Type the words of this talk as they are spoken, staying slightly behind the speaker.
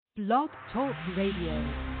Blog Talk Radio.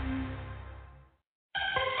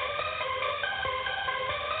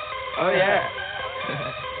 Oh yeah.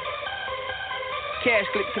 Cash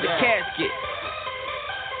click to the casket.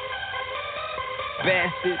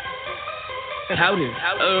 Bastard. Powder.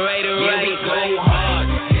 Alright. Yeah, we go hard.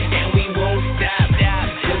 And we won't stop.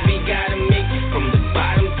 Cause we gotta make it from the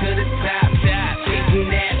bottom to the top. Chasing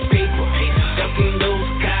that paper. Ducking those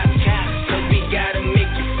cops. Cause we gotta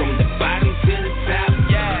make it from the bottom to the top.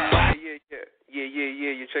 Yeah.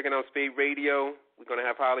 You're checking out Spate Radio. We're gonna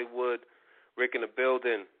have Hollywood Rick in the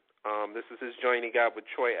building. This is his joint he got with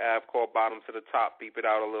Troy Ave called Bottom to the Top. Beep it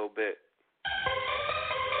out a little bit.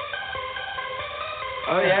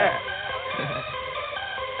 Oh yeah.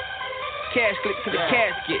 Cash click to the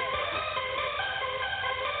casket.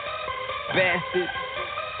 Bastard.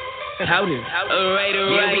 Powder. Alright.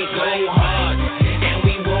 Yeah, we go hard. And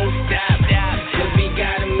we won't stop. Cause we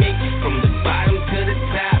gotta make it from the bottom to the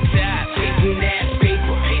top. Chasing that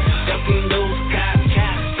paper. Ducking those cops.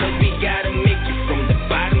 Cause we gotta make it from the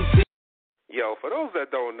bottom to. Yo, for those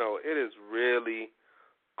that don't know, it is really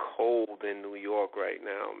cold in New York right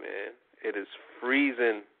now, man. It is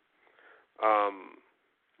freezing.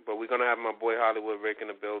 But we're gonna have my boy Hollywood Rick in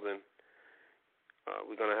the building.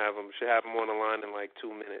 Should have him on the line in like 2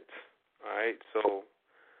 minutes. All right, so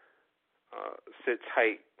sit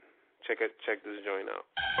tight. Check this joint out.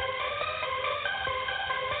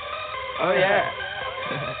 Oh yeah.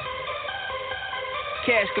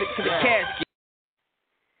 Cash click to the casket.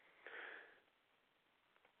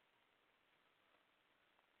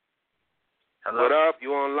 Hello. What up?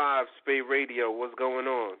 You on live, Spate Radio. What's going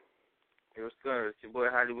on? Hey, what's good? It's your boy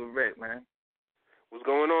Hollywood Rick, man. What's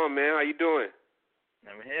going on, man? How you doing?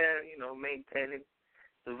 I'm here, maintaining,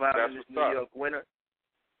 surviving this New York winter.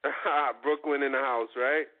 Brooklyn in the house,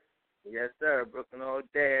 right? Yes, sir. Brooklyn all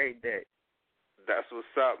day, every day. That's what's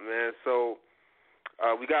up, man. So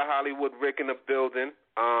we got Hollywood Rick in the building.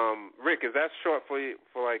 Rick, is that short for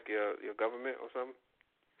like your government or something?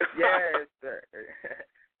 Yes, sir.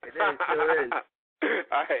 It is, sure is.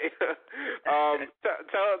 All right.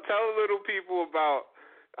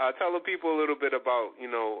 Tell the people a little bit about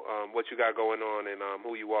what you got going on and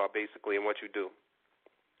who you are basically and what you do.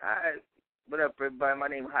 All right. What up, everybody? My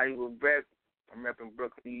name is Hollywood Rick. I'm repping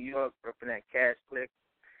Brooklyn, New York, repping that Cash Click.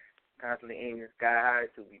 Constantly aiming sky high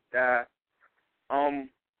till we die.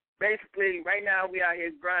 Basically, right now we out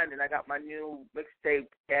here grinding. I got my new mixtape,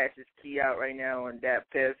 Cash is Key, out right now on Dat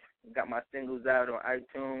Piff. Got my singles out on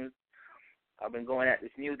iTunes. I've been going at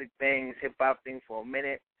this music thing, this hip-hop thing for a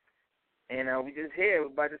minute. And we just here.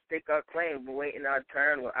 We're about to stake our claim. We're waiting our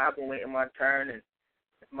turn. Well, I've been waiting my turn, and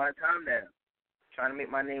it's my time now. Trying to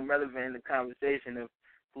make my name relevant in the conversation of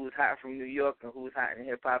who's hot from New York and who's hot in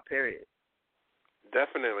hip-hop, period.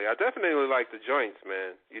 Definitely. I definitely like the joints,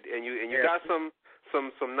 man. You got some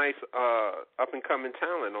nice up-and-coming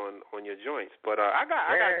talent on your joints. But I got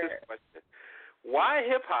this question. Why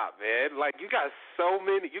hip hop, man? Like you got so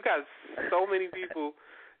many people.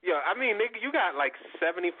 Yeah, I mean, nigga, you got like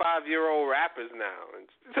 75-year-old rappers now.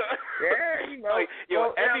 Yeah, like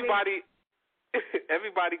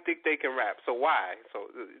everybody think they can rap. So why? So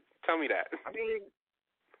tell me that. I mean,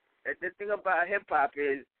 the thing about hip hop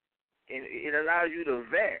is it allows you to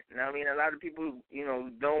vent. You know what I mean, a lot of people,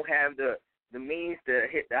 don't have the means to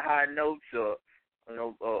hit the high notes or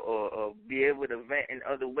be able to vent in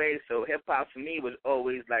other ways. So hip-hop for me was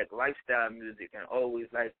always like lifestyle music and always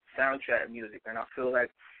like soundtrack music. And I feel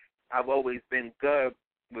like I've always been good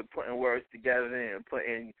with putting words together and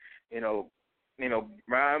putting,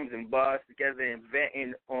 rhymes and bars together and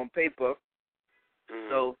venting on paper. Mm.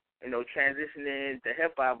 So, transitioning into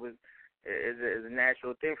hip-hop is a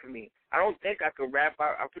natural thing for me. I don't think I could rap.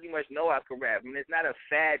 I pretty much know I could rap. I mean, it's not a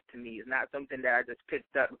fad to me. It's not something that I just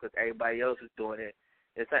picked up because everybody else is doing it.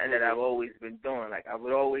 It's something that I've always been doing. Like I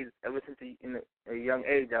would always, ever since a young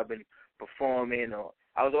age, I've been performing, or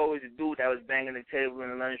I was always a dude that was banging the table in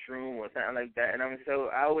the lunchroom or something like that. And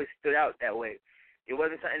so I always stood out that way. It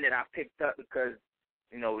wasn't something that I picked up because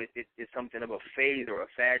it's something of a phase or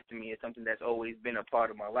a fad to me. It's something that's always been a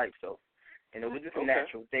part of my life. So. And it was just a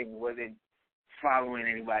natural thing. It wasn't following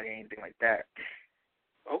anybody or anything like that.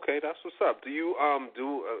 Okay, that's what's up. Do you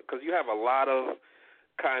because you have a lot of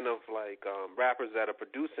kind of like rappers that are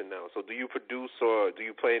producing now. So do you produce or do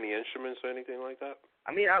you play any instruments or anything like that?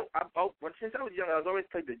 I mean, since I was young, I was always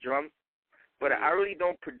played the drums, but I really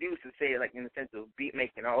don't produce to say like in the sense of beat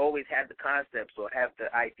making. I always have the concepts or have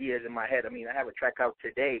the ideas in my head. I mean, I have a track out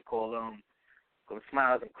today called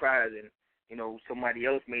Smiles and Cries, and somebody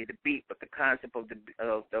else made the beat, but the concept of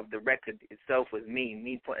the record itself was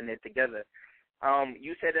me putting it together.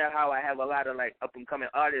 You said that how I have a lot of like up and coming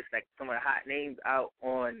artists, like some of the hot names out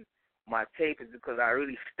on my tape, is because I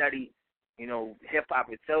really study, you know, hip hop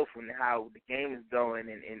itself and how the game is going,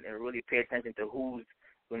 and really pay attention to who's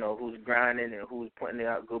grinding and who's putting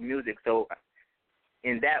out good music. So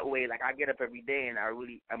in that way, like I get up every day and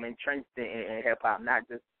I'm entrenched in hip hop, not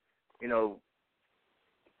just, you know,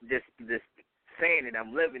 just saying it,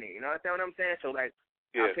 I'm living it. You know what I'm saying? So like,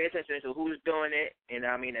 yeah. I pay attention to who's doing it, and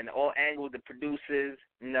I mean, and all angles, the producers,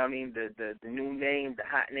 you know what I mean, the new names, the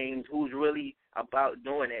hot names, who's really about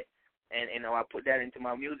doing it, and you know, I put that into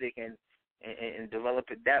my music and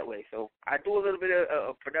develop it that way. So I do a little bit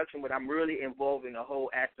of production, but I'm really involved in the whole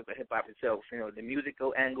aspect of hip hop itself. You know, the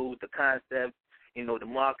musical angles, the concept, you know, the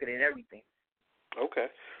marketing, everything. Okay.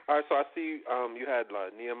 All right. So I see you had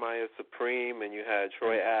Nehemiah Supreme and you had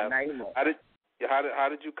Troy Ave. Naima. How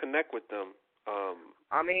did you connect with them?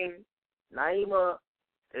 I mean, Naima,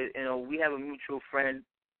 you know, we have a mutual friend,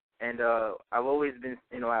 and I've always been,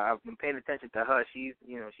 you know, I've been paying attention to her. She's,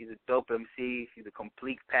 you know, she's a dope MC. She's a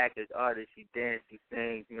complete package artist. She dances, she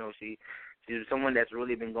sings. You know, she's someone that's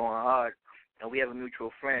really been going hard. And we have a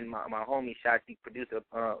mutual friend, my homie Shatik,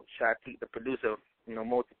 Shatik, the producer, you know,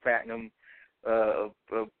 multi-platinum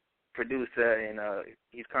producer, and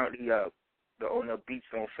he's currently the owner of Beats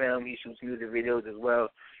on Film. He shoots music videos as well.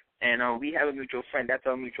 And we have a mutual friend. That's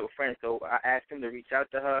our mutual friend. So I asked him to reach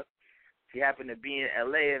out to her. She happened to be in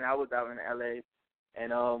L.A., and I was out in L.A.,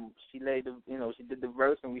 and she did the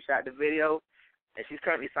verse, and we shot the video, and she's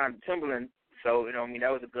currently signed to Timberland. So, you know, I mean,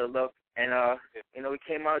 that was a good look. And, you know, it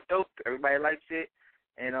came out dope. Everybody likes it.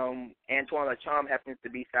 And Antoine LaCharme happens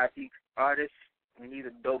to be Shatik's artist, and he's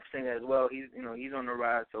a dope singer as well. He's on the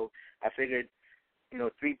rise. So I figured, you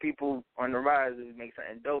know, 3 people on the rise would make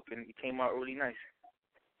something dope, and it came out really nice.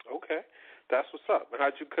 Okay, that's what's up.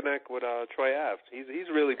 How'd you connect with Troy Ave? He's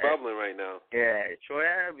really bubbling right now. Yeah, Troy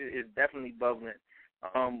Ave is definitely bubbling.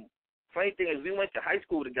 Funny thing is, we went to high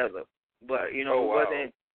school together, but you know, it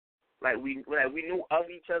wasn't like we knew of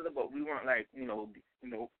each other, but we weren't like you know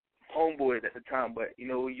homeboys at the time. But you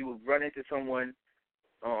know, you would run into someone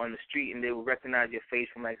on the street, and they would recognize your face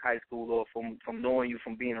from like high school or from knowing you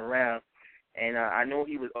from being around. And I know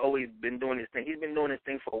he was always been doing this thing. He's been doing this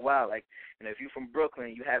thing for a while. Like, you know, if you're from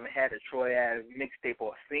Brooklyn, you haven't had a Troy Ave mixtape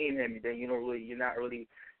or seen him, then you're not really,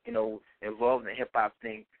 you know, involved in the hip hop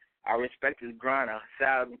thing. I respect his grind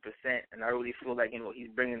 1,000%, and I really feel like, you know, he's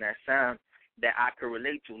bringing that sound that I could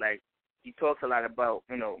relate to. Like, he talks a lot about,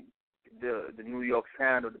 you know, the New York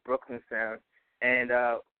sound or the Brooklyn sound. And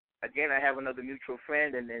again, I have another mutual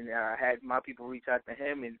friend, and then I had my people reach out to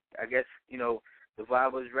him, and I guess, you know, the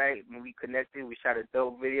vibe was right. When we connected, we shot a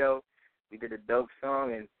dope video. We did a dope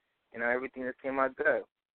song, and, you know, everything just came out good.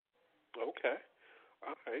 Okay.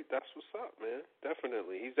 All right. That's what's up, man.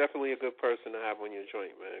 Definitely. He's definitely a good person to have on your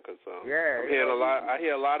joint, man, because yeah, I'm hearing I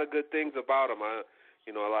hear a lot of good things about him.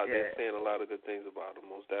 They're saying a lot of good things about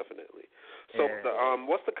him, most definitely. So,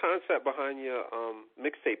 what's the concept behind your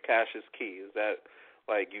mixtape Cash is Key? Is that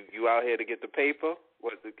like you out here to get the paper?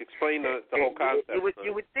 Explain the whole concept.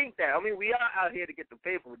 You would think that. I mean, we are out here to get the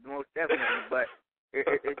paper, most definitely, but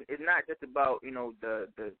it's not just about, you know, the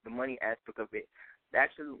money aspect of it.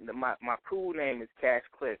 Actually, my cool name is Cash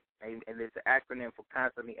Click, and it's an acronym for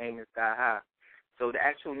Constantly Aiming Sky High. So the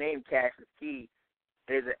actual name Cash is Key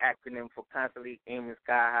is an acronym for Constantly Aiming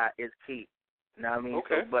Sky High is Key. You know what I mean?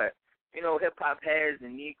 Okay. So, but you know, hip-hop heads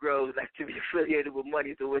and Negroes like to be affiliated with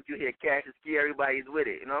money, so when you hear Cash is Key, everybody's with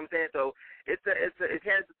it. You know what I'm saying? So it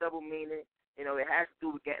has a double meaning. You know, it has to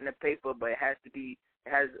do with getting the paper, but it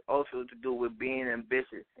has also to do with being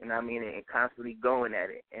ambitious, you know what I mean, and constantly going at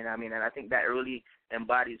it. And I mean, and I think that really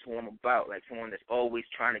embodies who I'm about, like someone that's always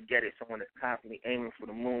trying to get it, someone that's constantly aiming for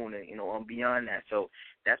the moon and, you know, and beyond that. So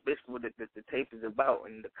that's basically what the tape is about.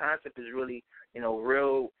 And the concept is really, you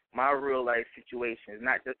know, my real life situations,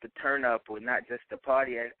 not just the turn up or not just the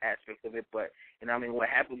party aspect of it, but, you know what I mean, what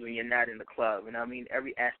happens when you're not in the club, you know what I mean,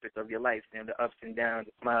 every aspect of your life, you know, the ups and downs,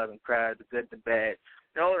 the smiles and cries, the good, the bad,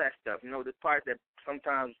 all that stuff, you know, the part that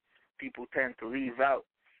sometimes people tend to leave out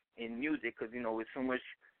in music because, you know, with so much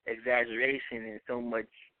exaggeration and so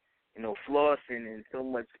much, you know, flossing and so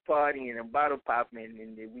much partying and bottle popping,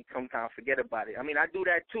 and we sometimes forget about it. I mean, I do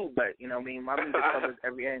that too, but, you know what I mean, my music covers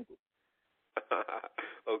every angle.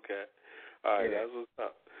 Okay. All right, that's what's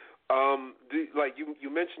up. Like you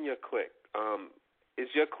mentioned your clique. Is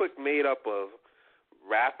your clique made up of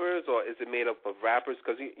rappers, or is it made up of rappers?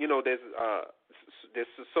 Because, you know, there's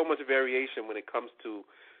so much variation when it comes to,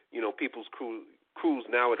 you know, people's crews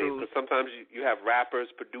nowadays. Because sometimes you have rappers,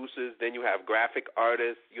 producers, then you have graphic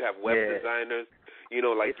artists, you have web designers. You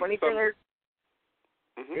know, like the funny thing is,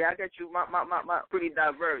 Mm-hmm. Yeah, I get you. My pretty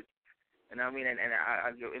diverse. And I mean, and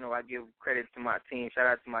I give credit to my team. Shout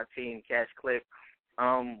out to my team, Cash Click.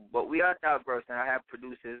 But we are diverse, and I have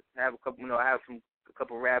producers. I have a couple. I have a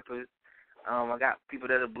couple rappers. I got people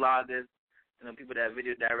that are bloggers. People that are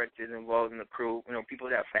video directors involved in the crew. People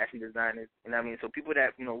that are fashion designers. I mean, so people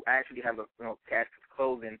that actually have a Cash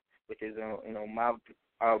Clothing, which is my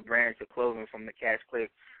branch of clothing from the Cash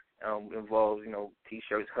Click. Involves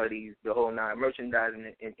T-shirts, hoodies, the whole nine,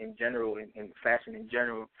 merchandising in general, and fashion in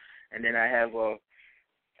general. And then I have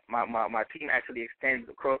my team actually extends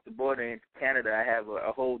across the border into Canada. I have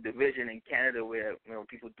a whole division in Canada where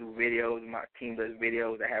people do videos. My team does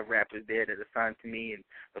videos. I have rappers there that are signed to me and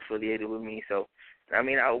affiliated with me. So I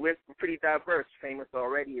mean, we're pretty diverse. Famous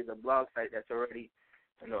Already is a blog site that's already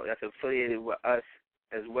that's affiliated with us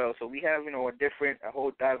as well. So we have a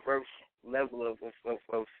whole diverse level of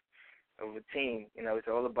a team. It's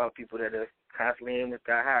all about people that are constantly in the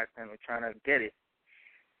sky high and trying to get it.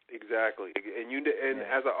 Exactly. And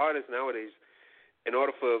as an artist nowadays, in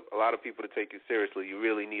order for a lot of people to take you seriously, you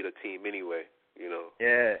really need a team anyway.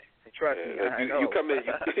 Yeah. Trust me. I know. You come in,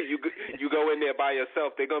 you go in there by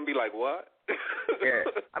yourself. They're gonna be like, what? Yeah.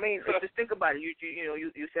 I mean, just think about it.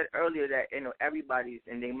 You said earlier that everybody's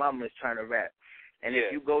and their mama is trying to rap. And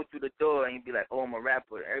if you go through the door and you be like, oh, I'm a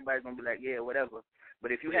rapper, everybody's going to be like, yeah, whatever.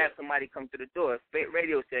 But if you have somebody come to the door, Spate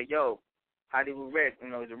Radio said, yo, Hollywood Rick,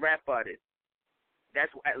 is a rap artist.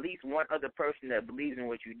 That's at least one other person that believes in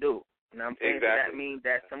what you do. You know what I'm saying? Exactly. So that means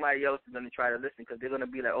that somebody else is going to try to listen because they're going to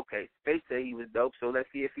be like, okay, Spate said he was dope, so let's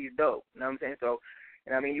see if he's dope. You know what I'm saying? So,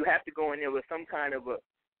 I mean, you have to go in there with some kind of a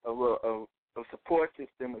support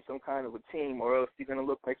system or some kind of a team, or else you're going to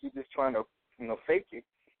look like you're just trying to, fake it.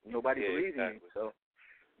 Nobody believes in you. So,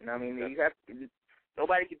 I mean, you have to.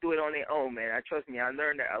 Nobody can do it on their own, man. Trust me. I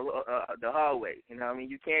learned that the hard way. You know what I mean?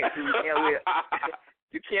 You can't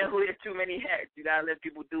wear too many hats. You gotta let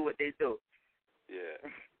people do what they do. Yeah.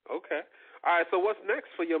 Okay. All right. So what's next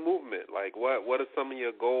for your movement? Like, what are some of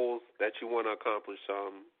your goals that you want to accomplish?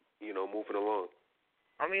 Moving along.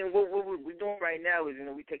 I mean, what we're doing right now is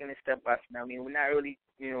we're taking it step by step. I mean, we're not really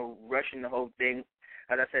rushing the whole thing.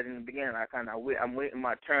 As I said in the beginning, I'm waiting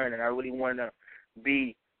my turn, and I really want to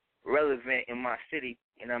be relevant in my city,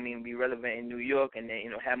 be relevant in New York, and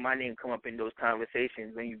then, have my name come up in those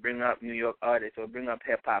conversations when you bring up New York artists or bring up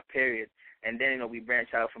hip-hop, period, and then, we branch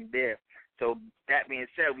out from there. So that being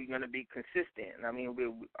said, we're going to be consistent.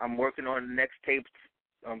 I'm working on the next tape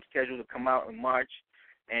scheduled to come out in March,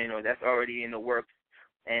 and, that's already in the works,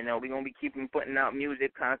 and we're going to be putting out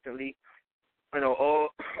music constantly,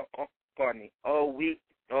 all week,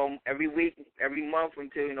 every week, every month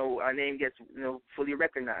until, our name gets, fully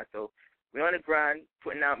recognized. So we're on the grind,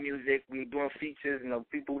 putting out music. We're doing features,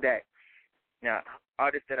 people that,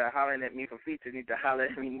 artists that are hollering at me for features need to holler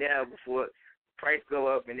at me now before price go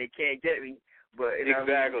up and they can't get me. But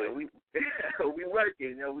exactly. We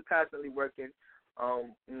working, we're constantly working.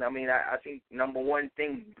 I think number one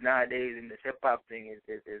thing nowadays in the hip-hop thing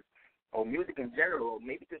is music in general,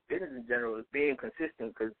 maybe just business in general, is being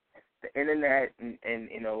consistent, because the internet and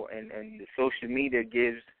the social media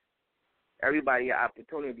gives everybody an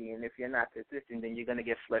opportunity, and if you're not consistent, then you're gonna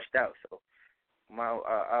get flushed out. So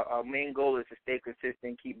our main goal is to stay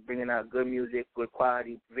consistent, keep bringing out good music, good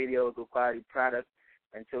quality videos, good quality products,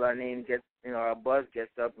 until our name gets, our buzz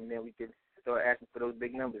gets up, and then we can start asking for those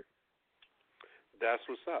big numbers. That's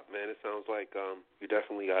what's up, man. It sounds like you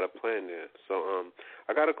definitely got a plan there. So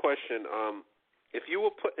I got a question. If you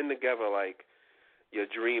were putting together like your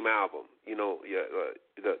dream album,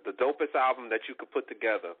 the dopest album that you could put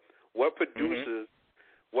together, what producers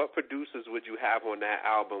would you have on that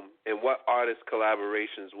album, and what artist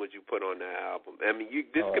collaborations would you put on that album? I mean,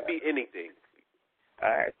 this could be anything. All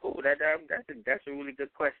right, cool. That's a really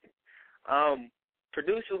good question.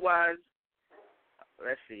 Producer-wise,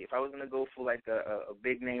 let's see. If I was gonna go for like a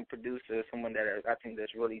big name producer, someone that I think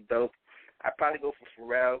that's really dope, I'd probably go for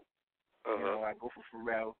Pharrell. I go for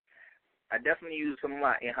Pharrell. I definitely use some of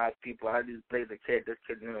my in-house people. I just play the kid. This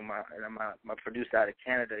kid, my producer out of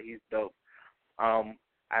Canada, he's dope.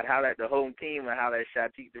 I'd holler at the home team and holler at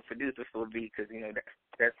Shatik, the producer, for the beat, because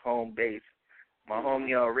that's home base. My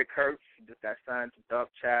homie Rick Hertz just got signed to Dark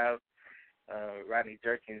Child. Rodney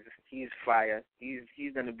Jerkins, he's fire.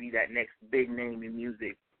 He's gonna be that next big name in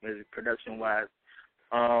music, production wise.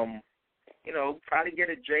 Probably get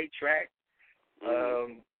a Dre track.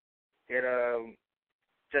 Get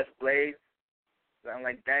Just Blaze, something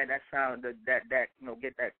like that. That sound,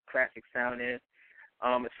 get that classic sound in.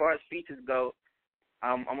 As far as features go,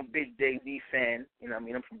 I'm a big Jay-Z fan.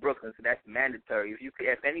 I'm from Brooklyn, so that's mandatory.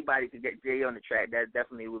 If anybody could get Jay on the track, that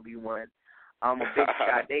definitely would be one. I'm a big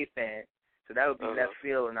Sade fan, so that would be left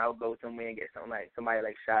field, and I would go somewhere and get somebody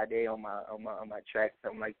like Sade on my track,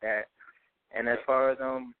 something like that. And as far as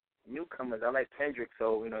newcomers, I like Kendrick,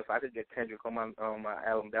 so if I could get Kendrick on my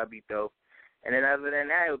album, that'd be dope. And then other than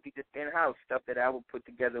that, it would be just in-house stuff that I would put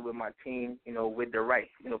together with my team, with the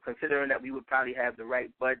rights. Considering that we would probably have the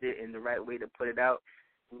right budget and the right way to put it out,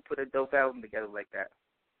 we put a dope album together like that.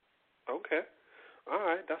 Okay. All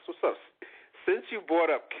right, that's what's up. Since you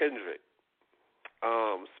brought up Kendrick,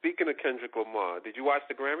 speaking of Kendrick Lamar, did you watch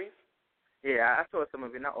the Grammys? Yeah, I saw some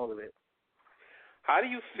of it, not all of it. How do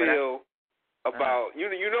you feel about, you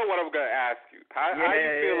know what I'm going to ask you. How do you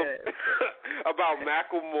feel about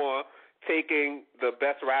Macklemore taking the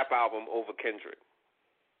best rap album over Kendrick?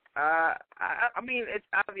 I mean, it's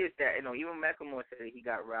obvious that, even Macklemore said he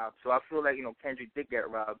got robbed. So I feel like, Kendrick did get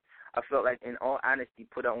robbed. I felt like, in all honesty,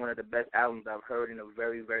 put out one of the best albums I've heard in a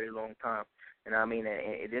very, very long time. And I mean,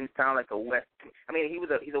 it didn't sound like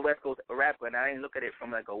he's a West Coast rapper, and I didn't look at it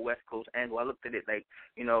from like a West Coast angle. I looked at it like,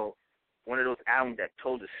 one of those albums that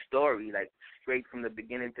told a story, like straight from the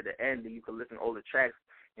beginning to the end, and you could listen to all the tracks,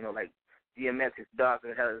 like DMX is Dark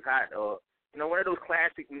and Hell is Hot, or one of those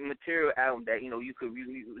classic material albums that you could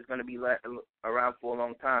really was going to be around for a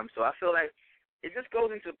long time. So I feel like it just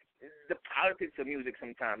goes into the politics of music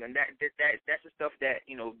sometimes, and that's the stuff that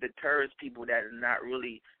deters people that are not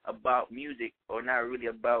really about music or not really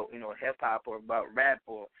about hip hop or about rap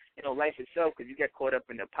or life itself, because you get caught up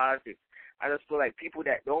in the politics. I just feel like people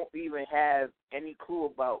that don't even have any clue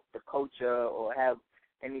about the culture or have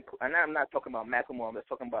any, and I'm not talking about Macklemore, I'm just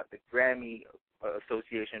talking about the Grammy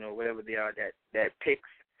Association or whatever they are that picks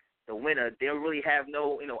the winner. They don't really have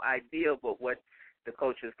no idea about what the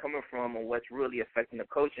culture is coming from or what's really affecting the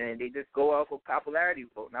culture, and they just go off of popularity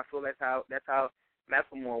vote. And I feel that's how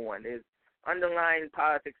Macklemore won. There's underlying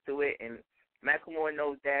politics to it, and Macklemore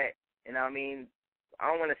knows that. And I mean, I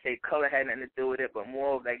don't want to say color had nothing to do with it, but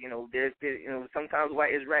more of like there's sometimes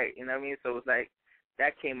white is right. You know what I mean? So it's like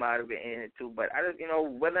that came out of it in it too. But I just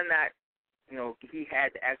whether or not he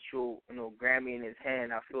had the actual Grammy in his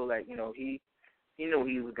hand, I feel like he knew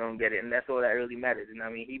he was gonna get it, and that's all that really matters. And I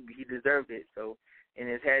mean, he deserved it. So in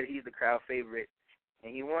his head, he's the crowd favorite,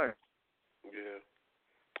 and he won. Yeah.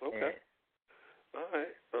 Okay. All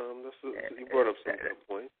right. You brought up some good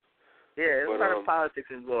points. Yeah, there's a lot of politics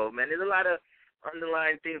involved, man. There's a lot of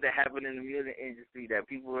underlying things that happen in the music industry that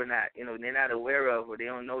people are not, they're not aware of, or they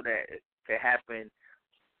don't know that could happen.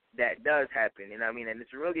 That does happen, and I mean, and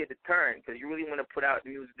it's really a deterrent because you really want to put out the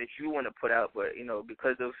music that you want to put out, but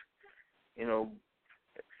because of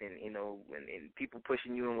and people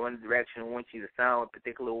pushing you in one direction, want you to sound a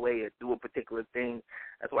particular way or do a particular thing.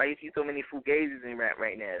 That's why you see so many fugazes in rap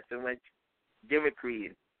right now. So much gimmickry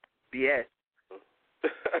and BS. You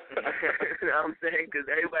know what I'm saying? Because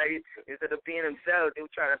everybody, instead of being themselves, they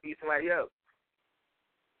were trying to be somebody else.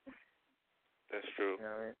 That's true. You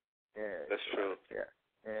know what I mean? Yeah. That's true. Yeah.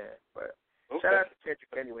 Yeah. But okay. Shout out to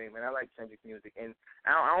Kendrick anyway, man. I like Kendrick music, and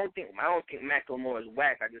I don't think Macklemore is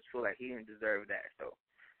whack. I just feel like he didn't deserve that. So.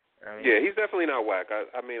 I mean, yeah, he's definitely not whack. There's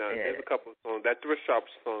a couple of songs. That Thrift Shop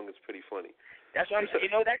song is pretty funny. That's what I'm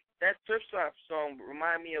saying. That Thrift Shop song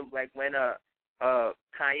remind me of like when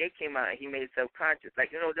Kanye came out and he made Self-Conscious.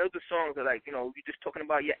 Like, those are songs that like, you're just talking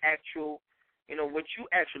about your actual, what you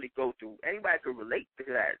actually go through. Anybody could relate to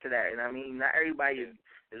that. And I mean, not everybody is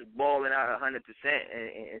balling out 100%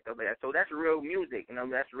 and stuff like that. So that's real music.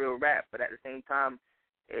 That's real rap. But at the same time,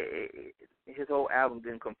 his whole album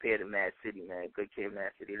didn't compare to Mad City, man. Good Kid,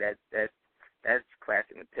 Mad City. That's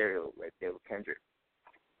classic material right there with Kendrick.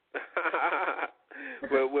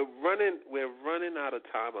 Well, we're running out of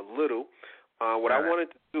time a little. What I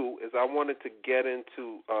wanted to do is I wanted to get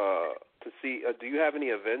into to see. Do you have any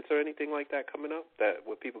events or anything like that coming up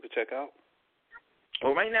where people could check out?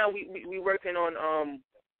 Well, right now we working on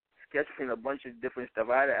scheduling a bunch of different stuff.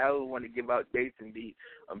 I don't want to give out dates and be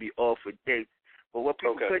off with dates. But what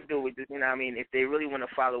people could do is, if they really want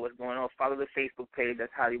to follow what's going on, follow the Facebook page,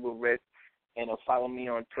 that's Hollywood Rick, and follow me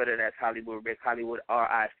on Twitter, that's Hollywood Rick, Hollywood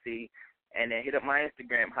RIC, and then hit up my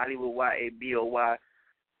Instagram, Hollywood YABOY,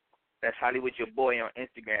 that's Hollywood Your Boy on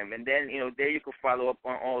Instagram. And then, there you can follow up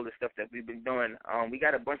on all the stuff that we've been doing. We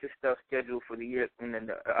got a bunch of stuff scheduled for the year and then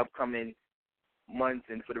the upcoming months,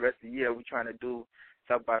 and for the rest of the year, we're trying to do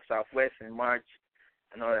South by Southwest in March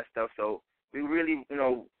and all that stuff. So we really,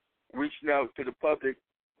 reaching out to the public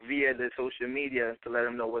via the social media to let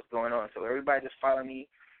them know what's going on. So everybody just follow me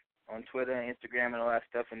on Twitter and Instagram and all that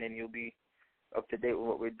stuff, and then you'll be up to date with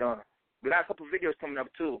what we're doing. We got a couple of videos coming up,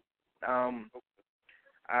 too.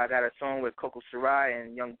 I got a song with Coco Sarai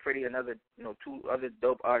and Young Pretty, another, two other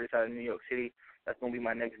dope artists out of New York City. That's going to be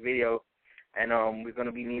my next video. and we're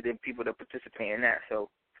gonna be needing people to participate in that. So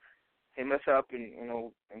hit us up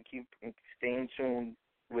and keep stay in tune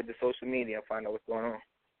with the social media and find out what's going on.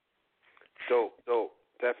 Dope.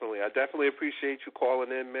 Definitely. I definitely appreciate you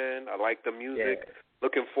calling in, man. I like the music. Yeah.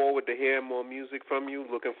 Looking forward to hearing more music from you.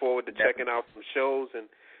 Looking forward to checking out some shows and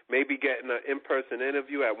maybe getting an in-person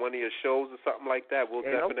interview at one of your shows or something like that. We'll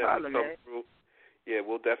definitely come through. Yeah,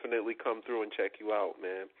 we'll definitely come through and check you out,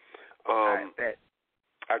 man.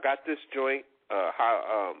 I got this joint.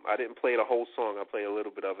 I didn't play the whole song. I played a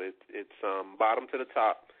little bit of it. It's Bottom to the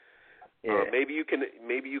Top. Yeah. Maybe you can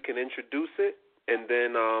introduce it, and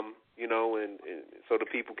then and so the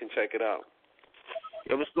people can check it out.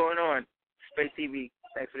 Yo, what's going on? Spate TV,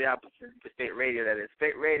 thanks for the opportunity. Spate Radio, that is.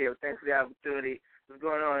 Spate Radio, thanks for the opportunity. What's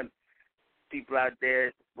going on, people out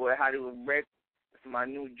there? Boy, Hollywood Rick. This is my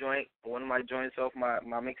new joint. One of my joints off my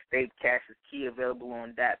mixtape, Cash is Key, available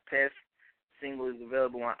on Dat Piff. Single is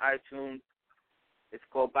available on iTunes. It's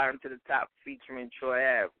called Bottom to the Top, featuring Troy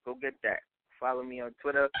Ave. Go get that. Follow me on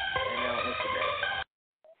Twitter and on Instagram.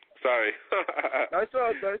 Sorry. No, it's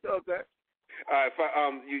all good. It's all good. All right.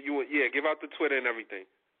 Give out the Twitter and everything.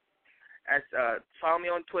 Follow me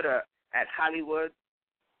on Twitter at Hollywood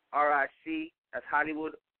RIC. That's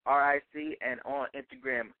Hollywood RIC, and on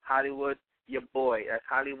Instagram, Hollywood Your Boy. That's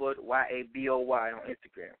Hollywood YABOY on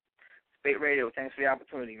Instagram. Spate Radio. Thanks for the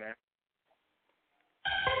opportunity, man.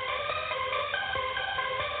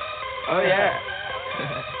 Oh yeah.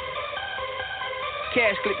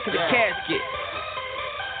 Cash click to the casket.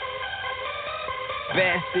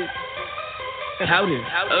 Bastard. Howdy.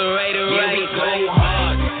 Alright. Yeah, we go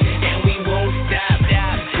hard, and we won't stop.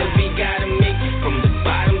 Cause we gotta make it from the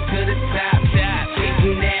bottom to the top.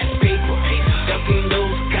 Chasing that paper, ducking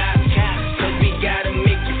those cops. Cause we gotta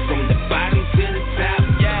make it from the bottom to the top.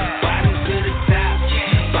 Bottom to the top.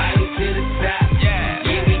 Bottom to the top.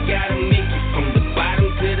 Yeah, we gotta make it from the bottom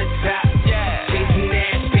to the top. Chasing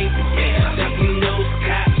that paper, ducking those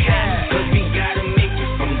cops. Cause we gotta make it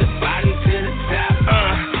from the bottom to the top.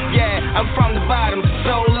 I'm from the bottom,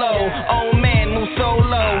 so low. Old man, move so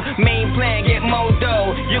low. Main plan, get more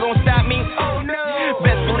dough. You gon' stop me? Oh no.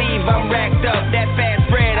 Best believe I'm racked up. That fast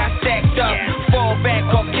bread I stacked up. Fall back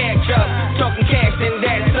off catch up. Talking cash and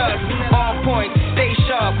that's us. All points, stay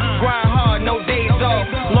sharp. Grind hard, no days off.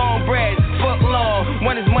 Long bread, foot long.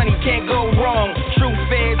 When it's money, can't go wrong.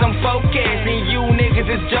 Truth is, I'm focused. And you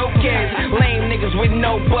niggas is jokers. Lame niggas with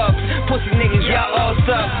no bucks. Pussy niggas, y'all all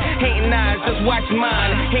suck. Hating eyes, just watch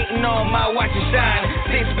mine. Hating on my watch and shine.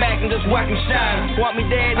 Sit back and just watch me shine. Want me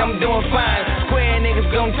dead, I'm doing fine. Square niggas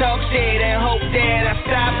gon' talk shit and hope that I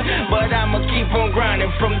stop. But I'ma keep on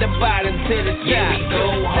grinding from the bottom to the top. Yeah, we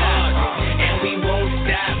go hard and we won't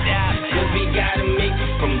stop. Cause we gotta make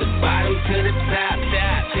it from the bottom to the top.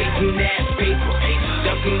 Chasing that paper,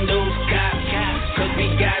 ducking those cops. Cause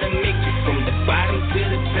we gotta make it from the bottom to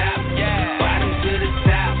the top. Bottom to the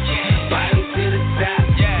top. Bottom to the top.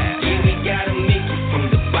 Yeah, we gotta make it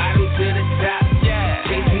from the bottom to the top.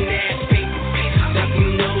 Chasing that paper,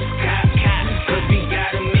 ducking those cops. Cause we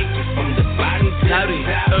gotta make it from the bottom to the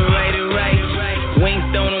top. Alright. Wings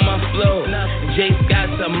thrown on my floor. Jay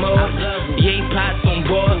got some more. Yay pots on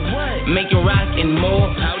board. Make it rock and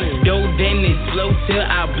more. Dough then it's slow till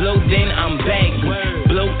I blow, then I'm back.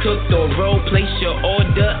 Blow cooked or roll, place your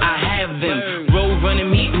order, I have them. Roll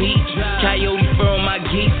running meat. Coyote fur on my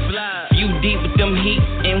geek. You deep with them heat,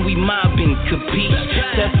 and we mobbing, compete.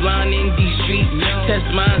 Teflon in these streets, test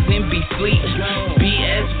mines and be sleep.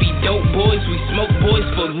 BS be dope boys, we smoke boys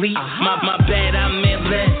for leap. My bad, I meant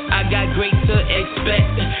less. I got great to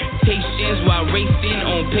expectations while racing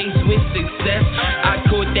on pace with success. I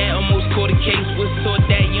caught that, almost caught a case. Was taught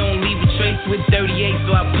that you don't leave a trace with 38,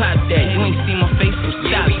 so I popped that. You ain't see my face, so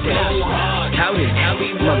stop that. How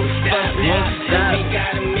we won't stop. We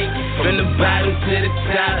gotta make it from the bottom to the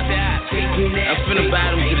top. I'm from the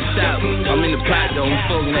bottom to the top. I'm in the pot though, I'm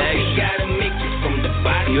fucking action. We gotta make it from the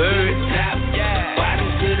bottom to the top. Bottom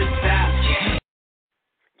to the top.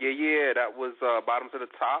 Yeah, that was Bottom to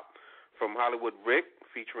the Top from Hollywood Rick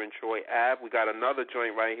featuring Troy Ave. We got another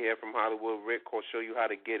joint right here from Hollywood Rick called Show You How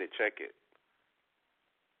to Get It. Check it.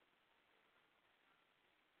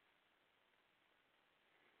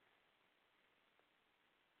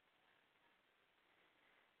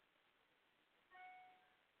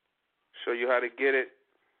 Show you how to get it.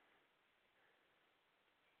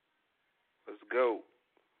 Let's go.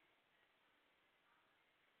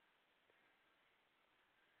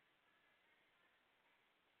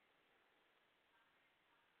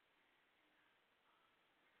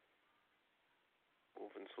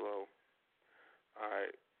 Moving slow. All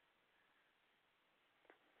right.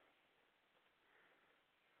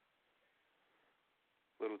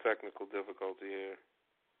 Little technical difficulty here.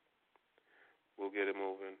 We'll get it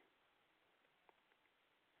moving.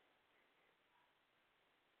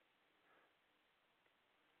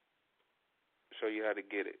 Show you how to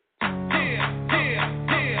get it.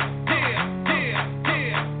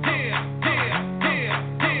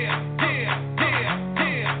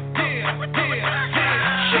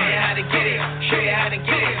 Show you how to get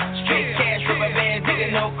it. Straight cash, rubber bands, nigga,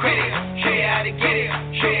 no credit. Show you how to get it.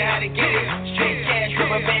 Show you how to get it. Straight cash,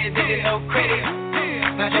 rubber bands, nigga, no credit.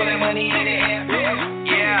 Now throw that money in the air.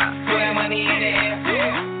 Yeah. Throw that money in the air.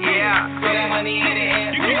 Yeah. Throw that money in the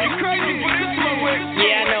air. You crazy for this one, Rick.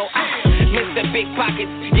 Yeah, I know. Mr. Big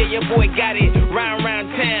Pockets. Yeah, your boy got it. Round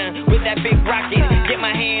town with that big rocket. Get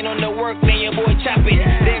my hand on the work, then your boy chop it.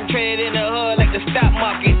 Then trade it in the hood like the stock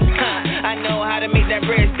market. I know how to make that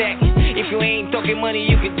bread stack. If you ain't talking money,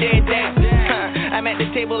 you can dead that. I'm at the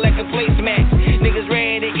table like a placemat. Niggas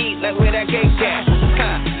ready to eat like where that cake at.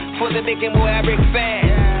 For the bacon, boy, I break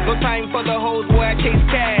fast. No time for the hoes, boy, I chase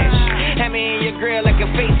cash. Have me in your grill like a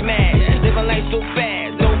face mask. Living life so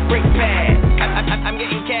fast, no break pad. I'm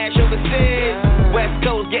getting cash overseas. West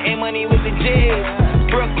Coast getting money with the G's.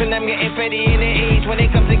 Brooklyn, I'm getting petty in the East. When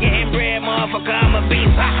it comes to getting bread, motherfucker, I'm a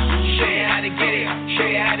beast. Show you how to get it. Show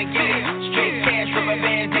you how to get it. Straight cash from a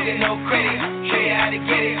band, nigga, no credit. Show you how to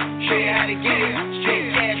get it. Show you how to get it. Straight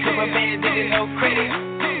cash from a band, nigga, no credit.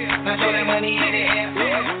 Now throw that money in the air.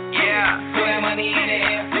 Yeah. Throw that money in the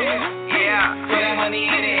air. Yeah. Throw that money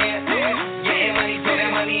in the air. Getting money, throw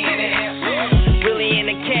that money in the air. Really in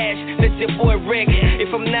the cash, that's your boy Rick. If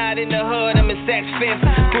I'm not in the hood, I'm in Saks Fifth.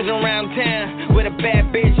 Cruising around town with a bad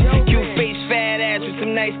bitch. Cute face, fat ass with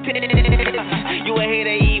some nice tits. You a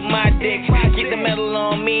hater, eat my dick. Get the metal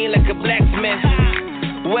on me like a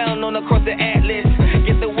blacksmith. Well known across the atlas.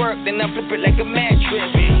 Get the work, then I flip it like a mattress.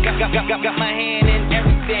 Got my hand in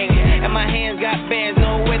everything. And my hands got bands,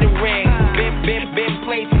 nowhere to ring. Been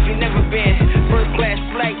places you never been. First class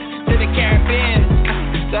flights to the Caribbean.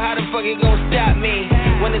 So how the fuck you gon' stop me?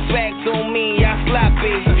 When the swag's on me, y'all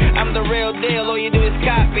sloppy. I'm the real deal, all you do is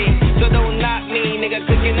copy. So don't knock me, nigga,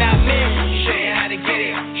 cause you're not me. Show you how to get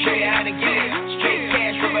it, show you how to get it. Straight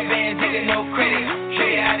cash from a band, nigga, no credit. Show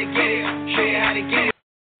you how to get it, show you how to get it.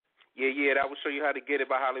 Yeah, that will Show You How to Get It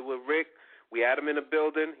by Hollywood Rick. We had him in the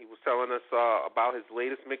building. He was telling us about his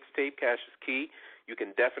latest mixtape, Cash is Key. You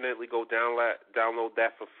can definitely go download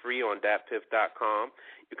that for free on datpiff.com.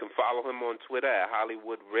 You can follow him on Twitter at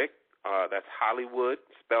Hollywood Rick. That's Hollywood,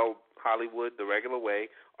 spelled Hollywood the regular way,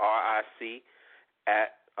 R-I-C,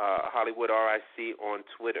 at Hollywood R-I-C on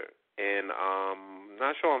Twitter. And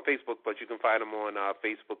not sure on Facebook, but you can find him on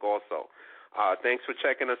Facebook also. Thanks for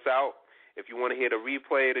checking us out. If you want to hear the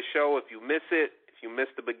replay of the show, if you miss it, if you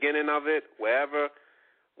missed the beginning of it, wherever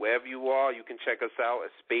you are, you can check us out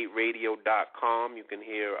at spateradio.com. You can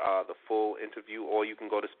hear the full interview, or you can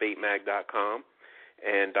go to spatemag.com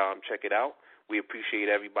and check it out. We appreciate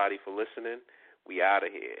everybody for listening. We out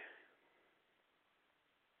of here.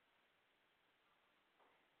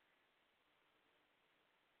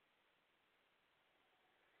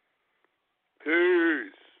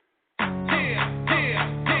 Peace.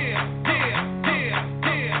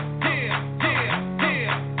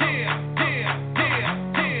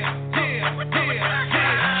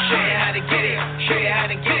 Show you how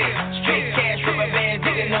to get it. Straight cash from a band,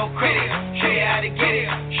 nigga, no credit. Show you how to get it.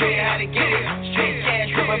 Show you how to get it. Straight cash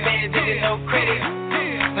from a band, nigga, no credit.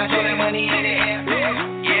 Now throw that money in the air.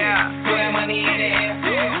 Yeah. Throw that money in the air.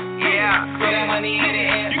 Yeah. Throw that money in the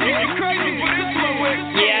air. You crazy for this one, Rick.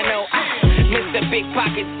 Yeah, I know. Mr. Big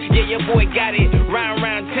Pockets. Yeah, your boy got it.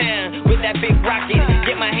 Round town with that big rocket.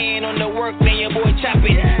 Get my hand on the work, then your boy chop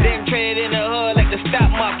it. Then trade it in the hood like the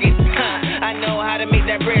stock market. I know how to make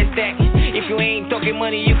that bread stack. If you ain't talking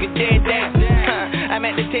money, you can dead that. I'm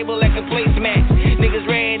at the table like a placemat. Niggas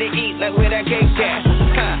ready to eat like where that cake at.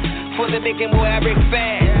 For the bacon, boy, I break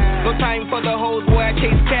fast. No time for the hoes, boy, I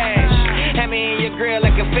chase cash. Have me in your grill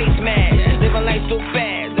like a face mask. Living life so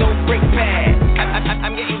fast, no break pad.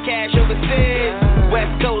 I'm getting cash overseas.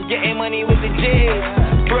 West Coast getting money with the G's.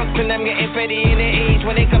 Brooklyn, I'm getting petty in the East.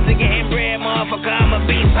 When it comes to getting bread, motherfucker, I'm a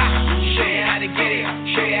beast.